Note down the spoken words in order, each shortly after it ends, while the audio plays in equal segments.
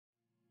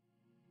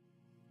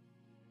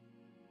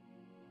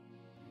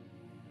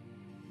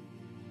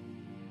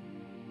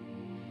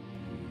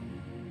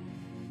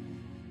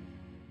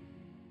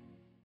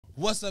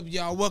What's up,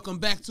 y'all? Welcome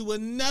back to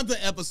another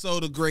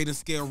episode of Great and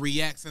Scale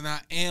Reacts, and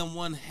I am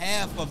one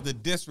half of the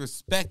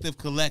disrespective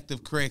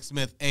collective, Craig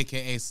Smith,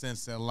 a.k.a.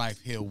 Sensei Life,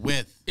 here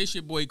with... It's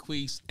your boy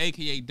Queese,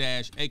 a.k.a.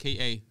 Dash,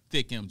 a.k.a.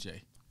 Thick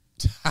MJ.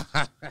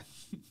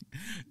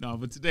 No,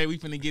 but today we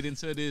finna get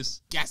into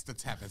this. Got to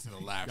tap into the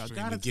live stream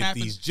gotta to get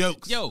these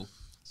jokes. Yo,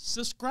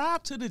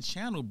 subscribe to the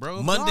channel,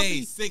 bro.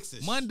 Monday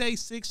 6-ish. Monday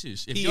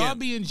 6-ish. If y'all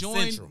be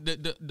enjoying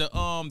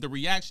the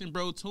reaction,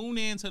 bro, tune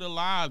in to the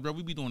live, bro.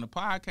 We be doing the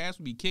podcast.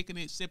 We be kicking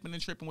it, sipping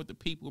and tripping with the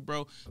people,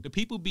 bro. The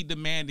people be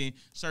demanding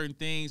certain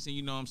things, and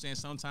you know what I'm saying?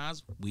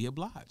 Sometimes we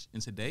oblige.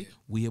 And today,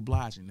 we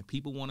oblige. And the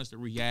people want us to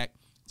react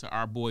to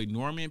our boy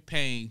Norman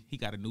Payne. He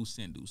got a new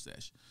Sindhu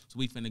sesh. So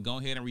we finna go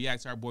ahead and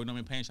react to our boy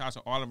Norman Payne. Shout out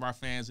to all of our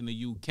fans in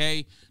the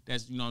UK.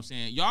 That's, you know what I'm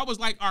saying? Y'all was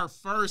like our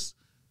first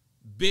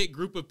big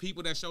group of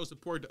people that show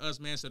support to us,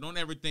 man. So don't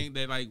ever think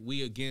that like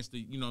we against the,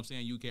 you know what I'm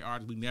saying, UK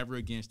artists. We never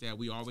against that.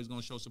 We always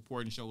gonna show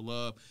support and show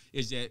love.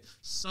 Is that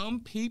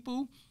some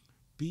people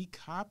be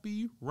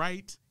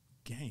copyright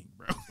gang,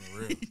 bro.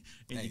 For real.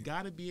 And you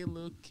gotta be a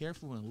little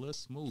careful and a little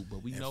smooth.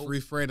 But we know Free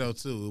Fredo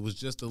too. It was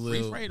just a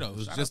little. It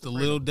was just a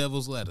little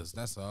devil's lettuce.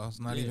 That's all. It's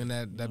not even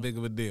that big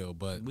of a deal.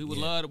 But we would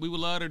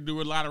love to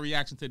do a lot of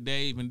reaction to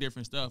Dave and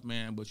different stuff,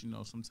 man. But you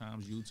know,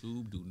 sometimes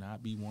YouTube do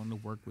not be wanting to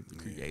work with the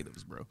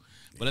creatives, bro.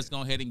 But let's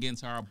go ahead and get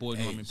into our boy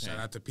Norman Payne. Shout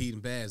out to Pete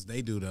and Baz.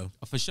 They do though.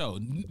 For sure.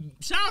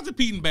 Shout out to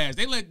Pete and Baz.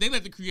 They let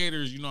the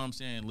creators, you know what I'm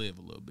saying, live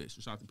a little bit.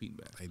 So shout out to Pete and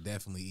Baz. They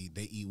definitely eat.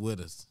 They eat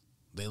with us.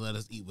 They let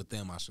us eat with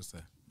them, I should say.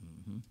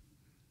 Mm-hmm.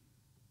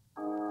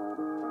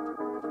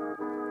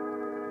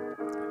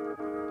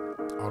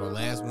 Oh, the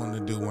last one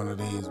to do one of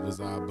these was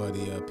our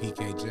buddy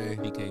PKJ.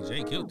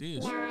 PKJ killed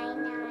this.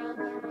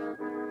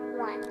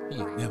 991. He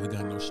ain't never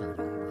got no shirt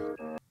on, bro.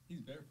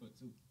 He's barefoot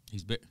too.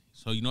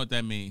 So you know what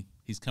that means?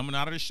 He's coming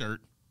out of the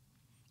shirt,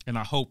 and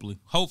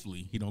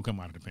hopefully he don't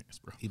come out of the pants,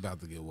 bro. He about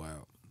to get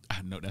wild.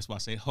 I know. That's why I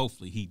say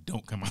hopefully he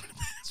don't come out of the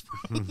pants,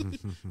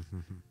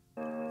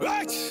 bro.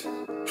 Right!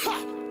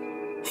 Ha!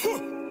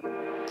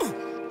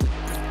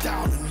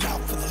 Down and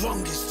out for the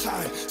longest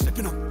time,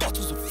 sipping on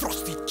bottles of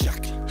Frosty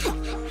Jack,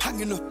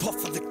 hanging up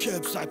off of the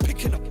curbside,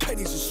 picking up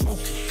pennies and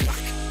smoking crack.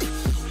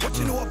 What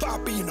do you know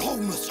about being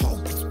homeless,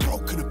 hopeless,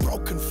 broken and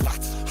broken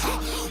fat?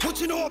 What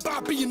do you know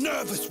about being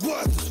nervous,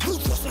 worthless,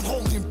 ruthless and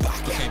holding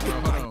back? Okay, bro,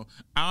 hold on.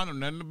 I don't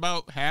know nothing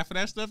about half of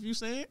that stuff you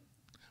said,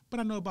 but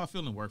I know about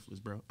feeling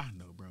worthless, bro. I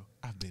know, bro.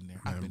 I've been there.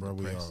 I've been bro,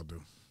 depressed. we all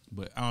do.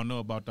 But I don't know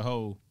about the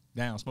whole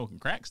down smoking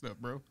crack stuff,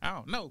 bro. I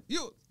don't know.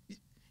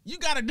 You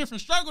got a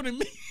different struggle than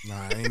me.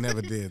 Nah, I ain't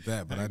never did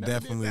that, but I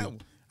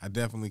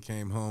definitely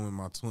came home in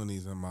my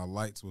 20s and my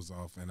lights was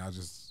off, and I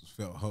just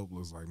felt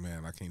hopeless. Like,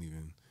 man, I can't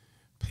even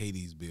pay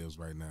these bills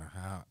right now.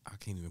 I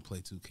can't even play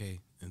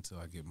 2K until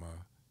I get my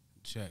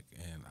check,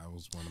 and I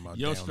was one of my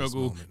moments.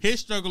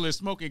 His struggle is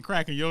smoking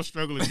crack, and your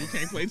struggle is you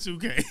can't play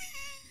 2K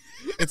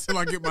until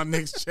I get my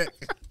next check.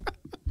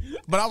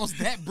 But I was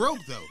that broke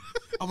though.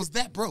 I was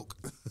that broke.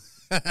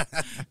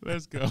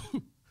 Let's go.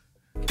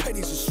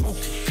 Pennies and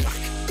smoking crack.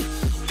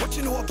 What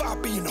you know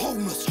about being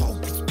homeless,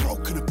 hopeless,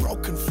 broken and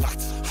broken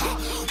flat?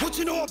 What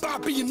you know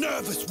about being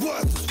nervous,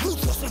 worthless,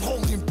 ruthless and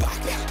holding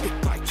back? Bit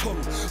my tongue,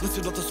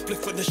 listen to the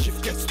spliff when the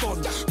shift gets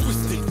done.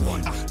 Twisted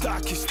one,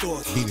 darkest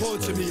thoughts,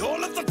 haunting me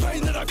all of the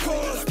pain that I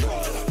caused.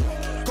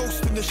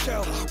 Ghost in the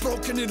shell,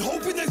 broken in,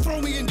 hoping they throw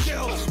me in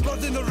jail.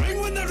 Blood in the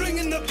ring when they're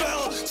ringing the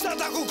bell.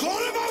 Sad I go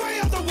clawing my way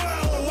out the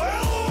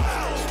well.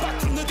 Back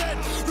from the dead,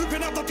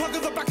 ripping out the plug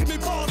of the back of me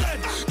bald head.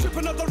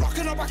 Tripping up the rock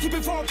and I'm back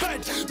before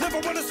bed.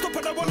 Never want to stop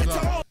it, I want it to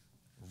hold.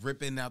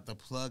 Ripping out the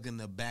plug in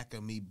the back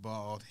of me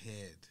bald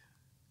head.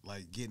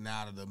 Like getting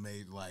out of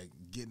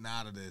getting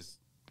out of this.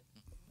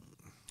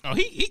 Oh,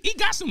 he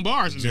got some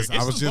bars in there.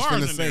 I was just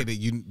gonna say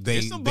that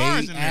they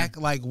act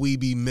like we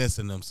be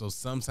missing them. So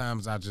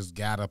sometimes I just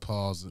gotta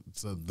pause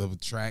to the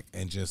track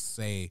and just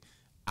say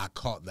I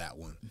caught that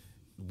one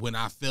when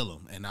I feel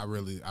them, and I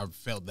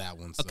felt that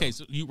one. So. Okay,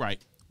 so you right.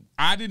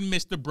 I didn't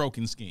miss the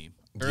broken scheme.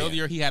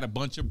 Earlier, he had a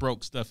bunch of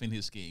broke stuff in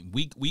his scheme.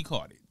 We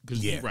caught it.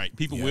 Because you're right.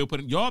 People will put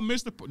it. Y'all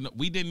missed the. No,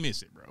 we didn't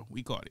miss it, bro.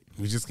 We caught it.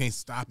 We just can't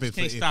stop it.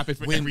 Can't stop it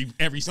for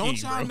every scheme, Don't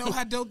y'all know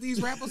how dope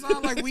these rappers are?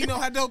 Like, we know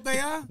how dope they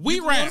are? We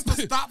rap. To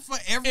stop for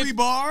every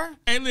bar?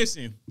 And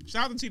listen,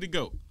 shout out to T the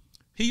GOAT.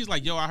 He's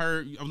like, yo, I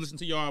was listening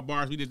to y'all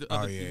bars. We did the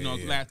other,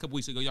 last couple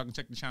weeks ago. Y'all can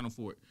check the channel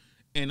for it.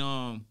 And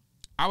I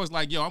was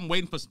like, yo, I'm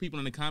waiting for some people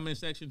in the comment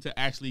section to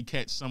actually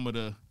catch some of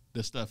the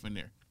stuff in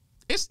there.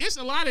 It's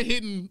a lot of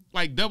hidden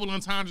like double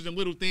entendres and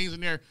little things in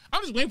there.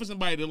 I'm just waiting for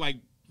somebody to like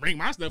bring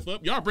my stuff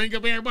up. Y'all bring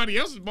up everybody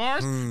else's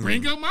bars.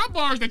 Bring up my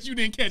bars that you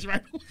didn't catch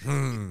right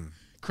away.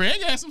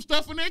 Craig had some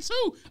stuff in there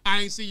too.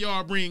 I ain't see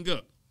y'all bring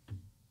up.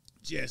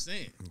 Just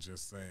saying.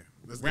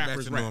 Let's get back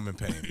to Norman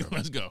Payne.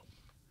 Let's go.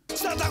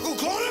 Said I go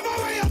clawing my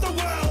way out the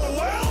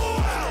well.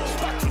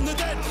 Back from the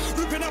dead,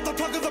 ripping out the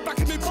plug of the back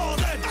of me bald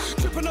head.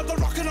 Tripping up the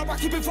rock and I'm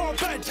back before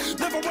bed.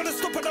 Never want to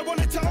stop it, I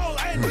want it to all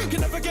end.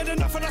 Can never get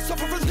enough and I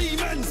suffer from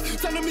demons.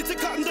 Telling me to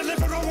cut and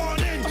deliver a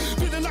warning.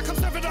 Feeling like I'm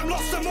severed, I'm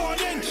lost the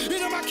morning. You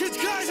know my kids'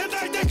 guys at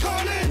night, they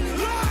calling.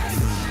 Lies!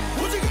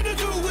 What you gonna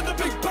do when the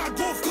big bad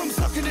wolf comes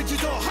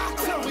heart,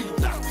 tell me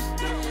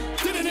that.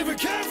 Didn't even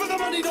care for the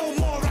money no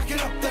more. Rack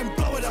it up, then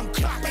blow it on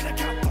crack.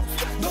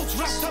 Notes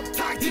wrapped up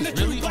tight in a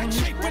tube-like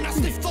shape when I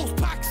sniff those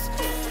packs.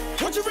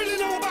 What you really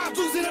know about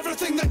losing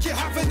everything that you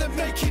have and then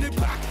making it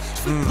back?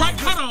 Right,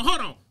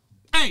 hold on.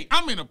 Hey,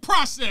 I'm in a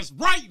process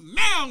right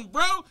now,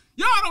 bro.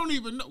 Y'all don't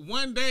even know.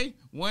 One day,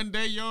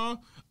 y'all,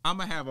 I'm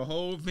going to have a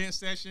whole vent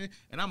session,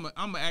 and I'm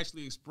going to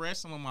actually express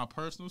some of my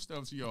personal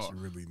stuff to y'all. What you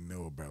really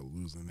know about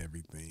losing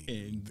everything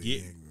and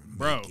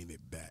making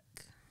it back.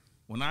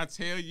 When I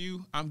tell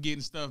you I'm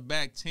getting stuff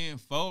back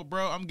tenfold,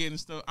 bro, I'm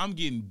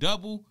getting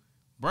double,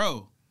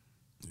 bro.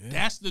 Yeah.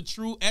 That's the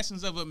true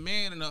essence of a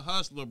man and a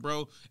hustler,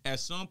 bro. At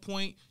some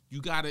point,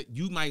 you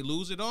might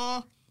lose it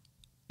all,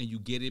 and you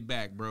get it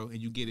back, bro, and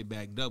you get it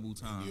back double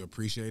time. And you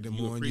appreciate it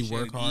more, and you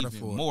work harder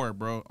for it more,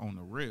 bro. On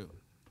the real.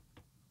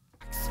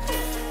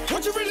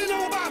 What you really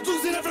know about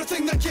losing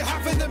everything that you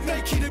have and then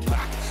making it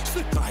back?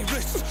 Slit my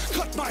wrists,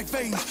 cut my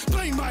veins,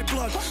 drain my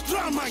blood,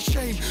 drown my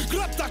shame.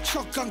 Grab that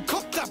shotgun,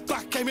 cut that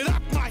back, aim it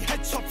at my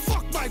head top,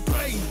 fuck my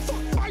brain.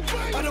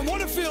 I don't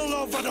want to feel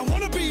love, I don't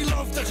want to be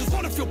loved, I just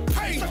want to feel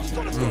pain.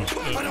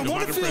 I don't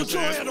want to feel joy,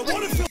 I don't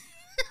want to feel...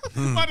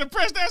 My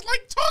depressed ass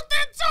like, talk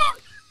that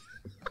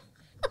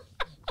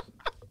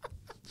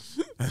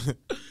talk!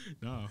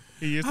 No,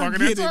 he is talking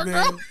that talk,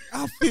 man. Bro.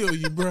 I feel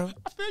you, bro.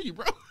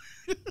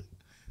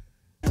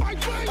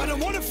 I don't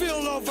want to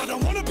feel love, I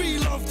don't want to be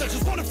loved, I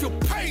just want to feel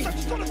pain.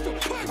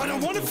 I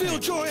don't want to feel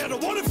joy, I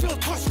don't want to feel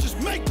touch, just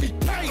make me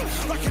pain.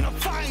 Like in a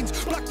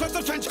vines, black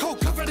leather trench coat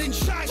covered in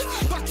shine.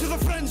 Back to the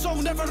friend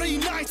zone every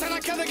night, and I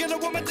cannot get a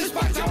woman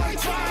despite how I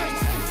try.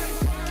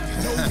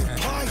 No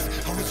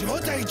replies, how was your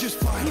day? Just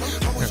fine.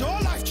 How was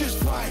your life? Just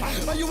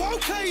fine. Are you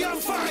okay? I'm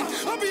fine.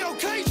 I'll be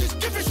okay, just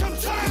give it some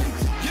time.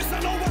 Yes, I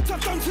know what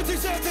I've done to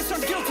deserve this.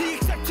 I'm guilty,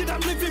 accepted. I'm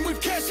living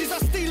with curses.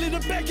 I'm stealing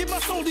and begging. My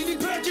soul needing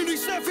purging.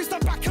 Resurfaced. I'm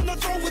back on the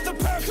throne with a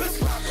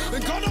purpose.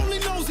 And God only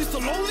knows it's the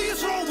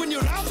loneliest road when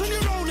you're out on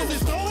your own and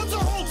there's no one to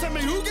hold. Tell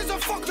me who gives a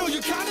fuck? No,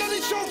 you can't let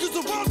it show because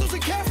the world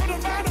doesn't care for the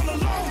man all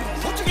alone.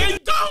 What you gonna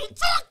don't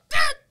talk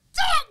that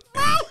talk,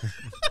 bro.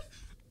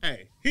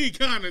 Hey, he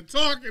kind of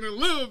talking a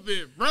little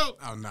bit, bro.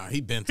 Oh no,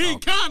 he been talking. He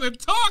kind of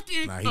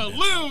talking a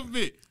little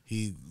bit.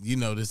 He,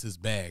 this is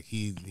bag.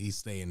 He's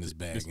staying in his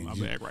bag. This is my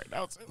bag right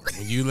now too.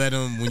 When you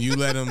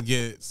let him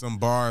get some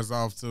bars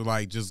off to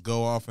like just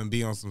go off and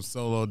be on some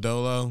solo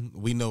dolo,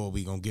 we know what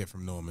we gonna get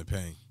from Norman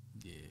Payne.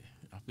 Yeah,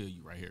 I feel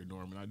you right here,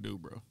 Norman. I do,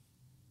 bro.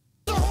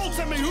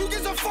 Tell me who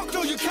gives a fuck?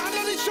 No, you can't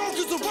let it show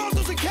because the world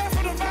doesn't care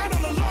for the man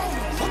all alone.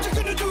 What you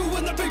gonna do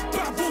when the big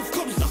bad wolf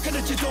comes knocking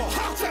at your door?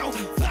 How tell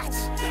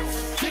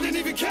that? Didn't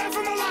even care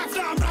for my life,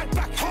 now I'm right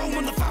back home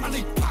on the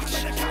family patch.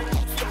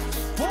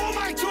 All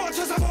my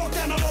tortures I walk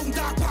down a long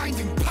dark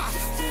winding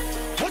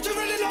path. What you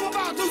really know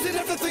about losing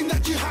everything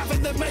that you have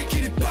and then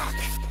making it back?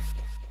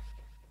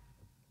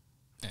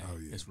 Oh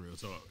yeah, that's real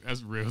talk.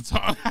 That's real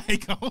talk. I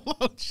ain't gonna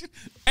load you.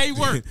 A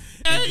word.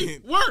 A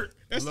word.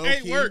 That's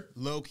A word.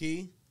 Low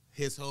key.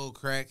 His whole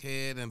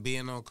crackhead and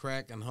being on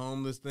crack and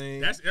homeless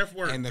thing. That's F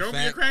word. Don't be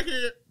a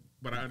crackhead,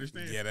 but I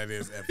understand. Yeah, that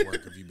is F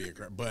word if you be a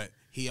crack. But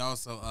he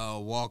also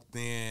walked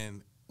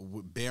in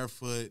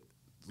barefoot,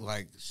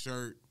 like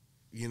shirt,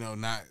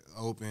 not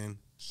open,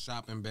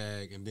 shopping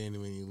bag, and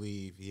then when you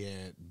leave, he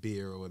had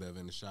beer or whatever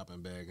in the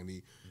shopping bag, and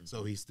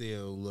so he's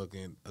still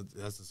looking.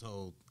 That's his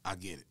whole. I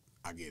get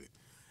it,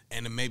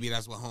 and then maybe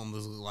that's what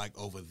homeless look like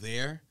over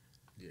there.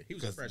 Yeah, he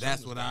was fresh.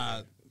 That's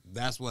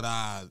what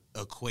I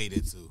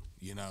equated to,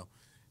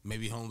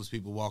 Maybe homeless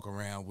people walk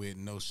around with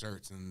no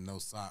shirts and no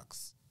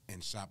socks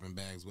and shopping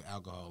bags with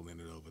alcohol in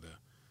it over there.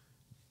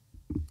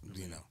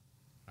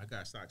 I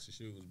got socks and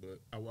shoes, but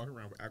I walk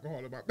around with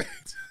alcohol in my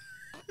bags.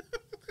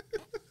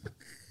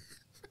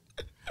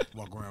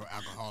 Walk around with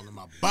alcohol in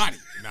my body.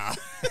 Nah.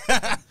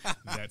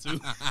 That too.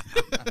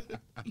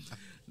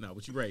 No,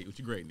 what you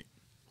grading it?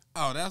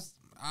 Oh,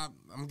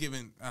 I'm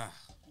giving...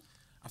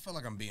 I feel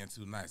like I'm being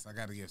too nice. I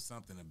got to give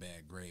something a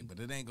bad grade, but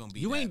it ain't going to be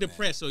You ain't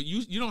depressed, bad. So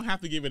you don't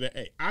have to give it an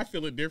A. I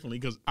feel it differently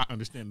because I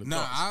understand the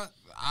thoughts.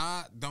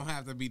 I don't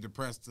have to be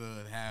depressed to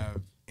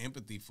have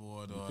empathy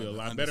for it or feel a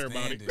lot better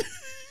about it.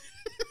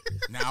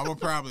 Now, I would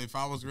probably, if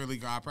I was really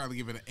good, I'd probably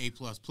give it an A++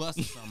 or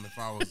something if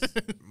I was,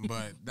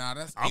 but nah,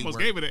 that's I almost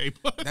gave it an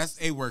A+.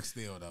 That's A work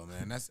still, though,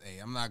 man. That's A.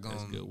 I'm not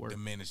going to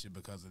diminish it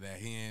because of that.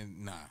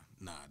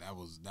 Nah, that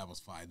was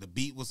fire. The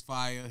beat was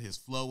fire. His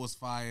flow was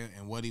fire.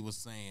 And what he was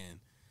saying,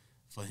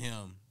 for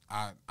him,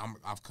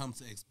 I've come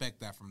to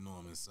expect that from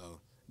Norman, so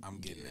I'm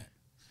getting that.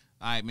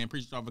 All right, man.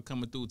 Appreciate y'all for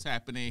coming through,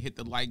 tapping in, hit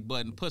the like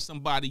button, put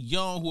somebody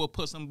on who will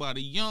put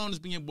somebody on. This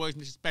been your boys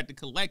from Disrespected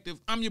Collective.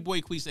 I'm your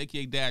boy Queese,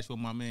 a.k.a. Dash, with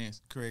my man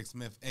Craig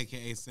Smith,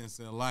 a.k.a. Sense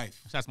of Life.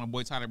 Shout out to my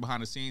boy Tyler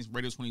behind the scenes,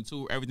 Radio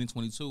 22, Everything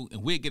 22,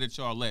 and we'll get at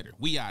y'all later.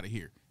 We out of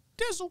here.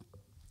 Dizzle.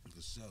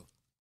 For sure.